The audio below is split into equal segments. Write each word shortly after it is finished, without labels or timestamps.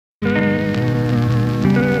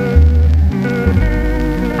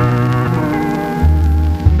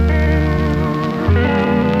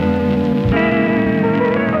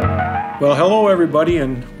Well, hello everybody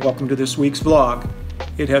and welcome to this week's vlog.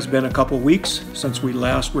 It has been a couple weeks since we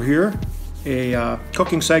last were here. A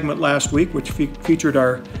cooking segment last week which featured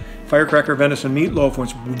our firecracker venison meatloaf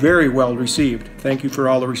was very well received. Thank you for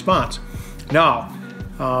all the response. Now,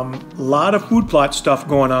 a lot of food plot stuff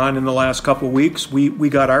going on in the last couple weeks. We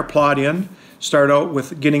got our plot in, started out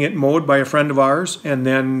with getting it mowed by a friend of ours, and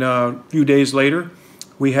then a few days later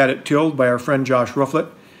we had it tilled by our friend Josh Rufledt.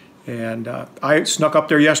 And I snuck up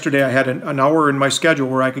there yesterday. I had an hour in my schedule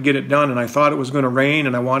where I could get it done, and I thought it was going to rain,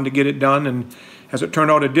 and I wanted to get it done, and as it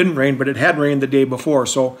turned out, it didn't rain, but it had rained the day before.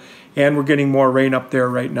 And we're getting more rain up there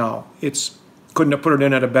right now. Couldn't have put it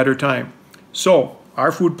in at a better time. So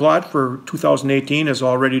our food plot for 2018 is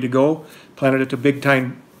all ready to go. Planted it to big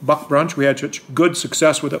time buck brunch. We had such good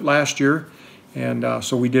success with it last year, and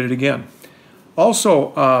so we did it again.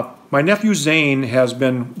 Also, my nephew Zane has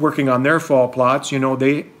been working on their fall plots. You know,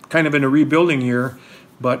 they kind of in a rebuilding year,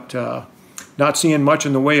 but not seeing much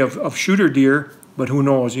in the way of shooter deer, but who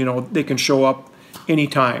knows, you know, they can show up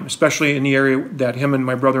anytime, especially in the area that him and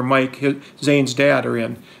my brother Mike, Zane's dad, are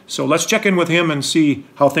in. So let's check in with him and see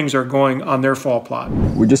how things are going on their fall plot.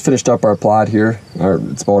 We just finished up our plot here.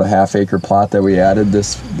 It's about a half-acre plot that we added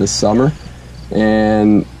this summer,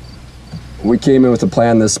 and we came in with a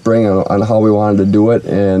plan this spring on how we wanted to do it,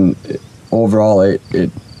 and overall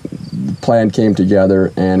the plan came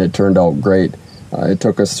together and it turned out great. It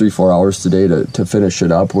took us 3-4 hours today to finish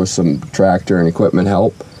it up with some tractor and equipment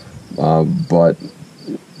help, but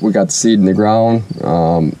we got the seed in the ground,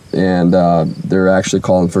 and they're actually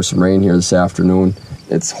calling for some rain here this afternoon.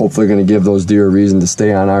 It's hopefully going to give those deer a reason to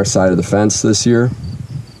stay on our side of the fence this year,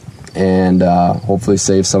 and hopefully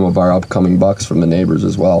save some of our upcoming bucks from the neighbors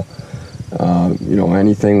as well. You know,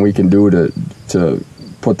 anything we can do to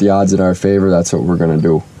put the odds in our favor, that's what we're going to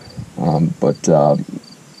do. But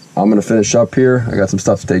I'm going to finish up here. I got some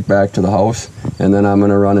stuff to take back to the house, and then I'm going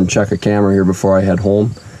to run and check a camera here before I head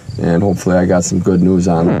home, and hopefully I got some good news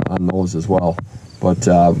on those as well. But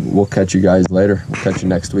we'll catch you guys later. We'll catch you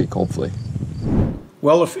next week, hopefully.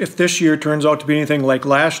 Well, if this year turns out to be anything like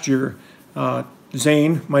last year,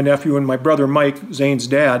 Zane, my nephew, and my brother Mike, Zane's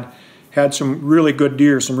dad, had some really good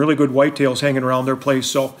deer, some really good whitetails hanging around their place.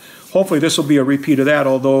 So hopefully this will be a repeat of that,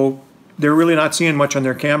 although they're really not seeing much on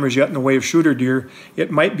their cameras yet in the way of shooter deer.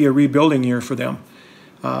 It might be a rebuilding year for them.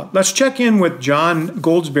 Let's check in with Jon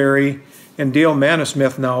Goldsberry and Dale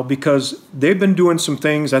Manasmith now, because they've been doing some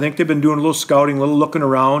things. I think they've been doing a little scouting, a little looking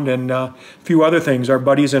around, and a few other things. Our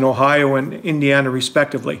buddies in Ohio and Indiana,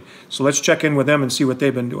 respectively. So let's check in with them and see what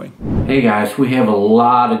they've been doing. Hey guys, we have a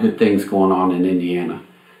lot of good things going on in Indiana.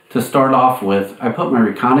 To start off with, I put my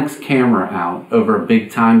Reconyx camera out over a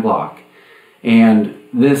big time block, and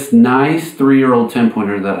this nice 3-year-old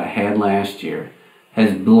 10-pointer that I had last year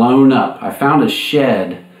has blown up. I found a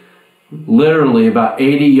shed literally about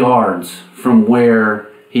 80 yards from where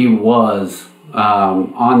he was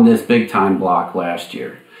on this big time block last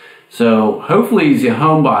year. So hopefully he's a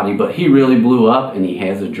homebody, but he really blew up and he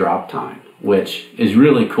has a drop tine, which is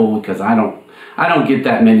really cool because I don't get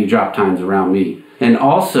that many drop tines around me. And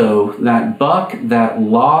also that buck that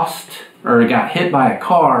lost or got hit by a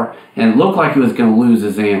car and looked like he was going to lose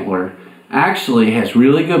his antler actually has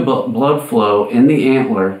really good blood flow in the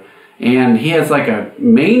antler, and he has like a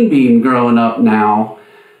main beam growing up now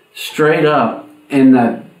straight up, and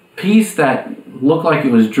that piece that looked like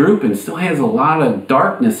it was drooping still has a lot of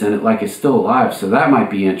darkness in it, like it's still alive. So that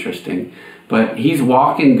might be interesting, but he's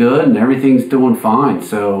walking good and everything's doing fine,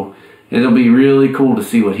 so it'll be really cool to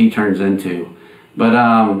see what he turns into. But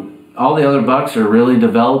all the other bucks are really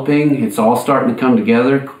developing. It's all starting to come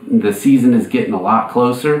together. The season is getting a lot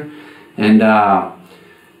closer, and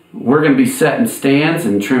we're going to be setting stands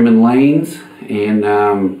and trimming lanes,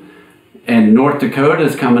 and North Dakota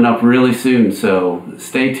is coming up really soon, so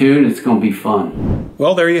stay tuned. It's going to be fun.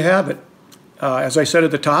 Well, there you have it. As I said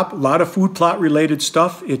at the top, a lot of food plot related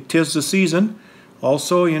stuff. It 'tis the season.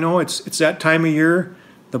 Also, you know, it's that time of year.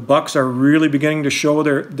 The bucks are really beginning to show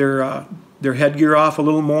their headgear off a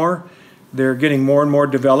little more. They're getting more and more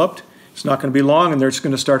developed. It's not going to be long, and they're just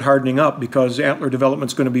going to start hardening up because antler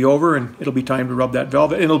development's going to be over, and it'll be time to rub that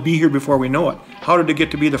velvet. It'll be here before we know it. How did it get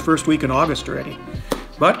to be the first week in August already?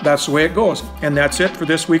 But that's the way it goes. And that's it for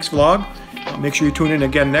this week's vlog. Make sure you tune in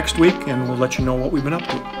again next week, and we'll let you know what we've been up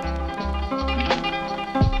to.